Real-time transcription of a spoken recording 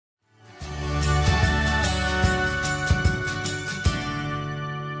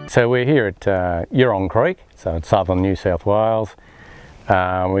So we're here at Yurong Creek, so it's southern New South Wales.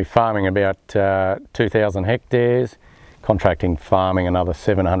 We're farming about 2,000 hectares, contracting farming another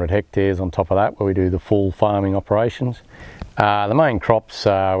 700 hectares on top of that, where we do the full farming operations. The main crops,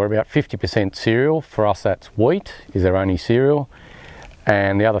 we're about 50% cereal. For us, that's wheat, is our only cereal.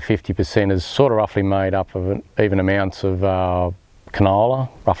 And the other 50% is sort of roughly made up of even amounts of canola,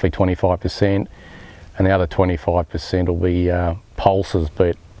 roughly 25%. And the other 25% will be pulses,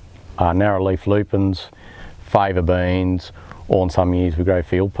 but narrow leaf lupins, favour beans, or in some years we grow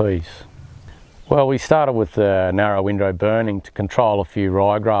field peas. Well, we started with narrow windrow burning to control a few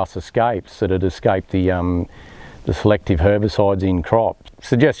ryegrass escapes that had escaped the selective herbicides in crop.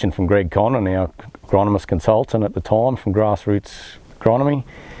 Suggestion from Greg Connon, our agronomist consultant at the time from Grassroots Agronomy.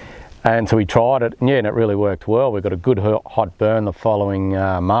 And so we tried it, and yeah, and it really worked well. We got a good hot burn the following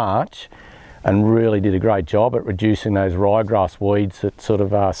March, and really did a great job at reducing those ryegrass weeds that sort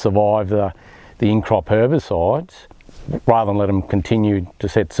of survive the in-crop herbicides. Rather than let them continue to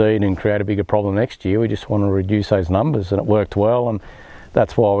set seed and create a bigger problem next year, we just want to reduce those numbers, and it worked well, and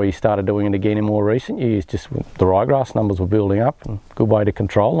that's why we started doing it again in more recent years. Just the ryegrass numbers were building up, and a good way to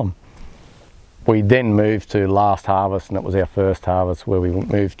control them. We then moved to last harvest, and it was our first harvest, where we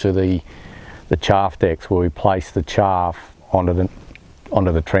moved to the chaff decks, where we placed the chaff onto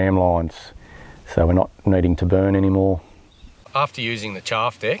the tram lines, so we're not needing to burn anymore. After using the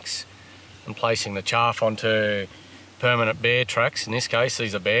chaff decks and placing the chaff onto permanent bare tracks, in this case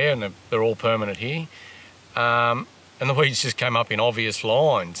these are bare and they're all permanent here, and the weeds just came up in obvious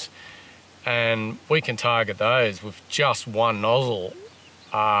lines, and we can target those with just one nozzle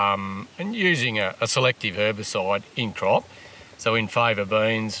and using a selective herbicide in crop. So in favour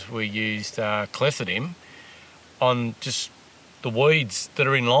beans we used clethodim on just the weeds that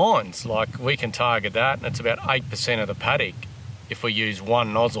are in lines. Like, we can target that, and it's about 8% of the paddock if we use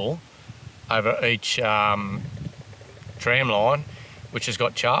one nozzle over each tram line which has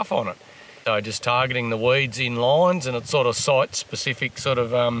got chaff on it. So just targeting the weeds in lines, and it's sort of site specific sort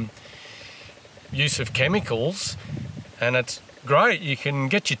of use of chemicals, and it's great. You can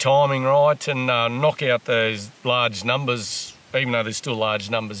get your timing right and knock out those large numbers, even though there's still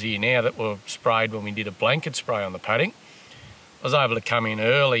large numbers here now that were sprayed when we did a blanket spray on the paddock. I was able to come in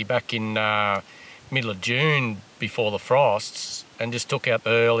early back in middle of June before the frosts, and just took out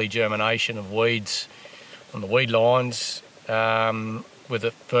the early germination of weeds on the weed lines with the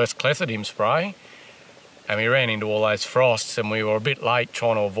first clethodim spray. And we ran into all those frosts, and we were a bit late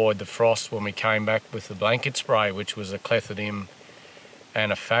trying to avoid the frost when we came back with the blanket spray, which was a clethodim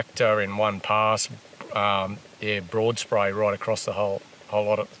and a factor in one pass, broad spray right across the whole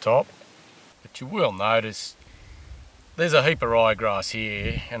lot at the top. But you will notice there's a heap of ryegrass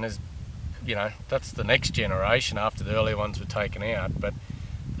here, and there's, you know, that's the next generation after the early ones were taken out, but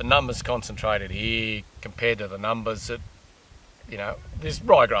the numbers concentrated here compared to the numbers that, you know, there's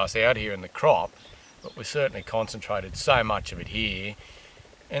ryegrass out here in the crop, but we certainly concentrated so much of it here.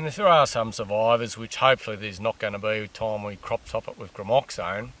 And if there are some survivors, which hopefully there's not going to be time we crop top it with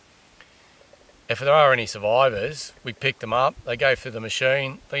gramoxone, if there are any survivors, we pick them up, they go through the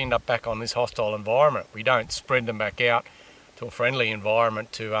machine, they end up back on this hostile environment. We don't spread them back out to a friendly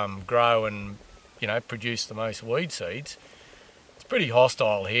environment to grow and, you know, produce the most weed seeds. It's pretty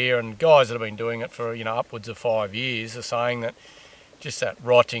hostile here, and guys that have been doing it for, you know, upwards of 5 years are saying that just that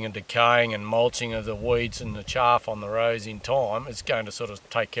rotting and decaying and mulching of the weeds and the chaff on the rows in time is going to sort of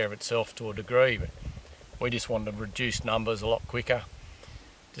take care of itself to a degree. But we just wanted to reduce numbers a lot quicker.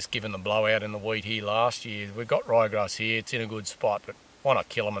 Just given the blowout in the wheat here last year, we've got ryegrass here, it's in a good spot, but why not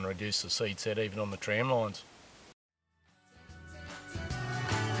kill them and reduce the seed set even on the tram lines?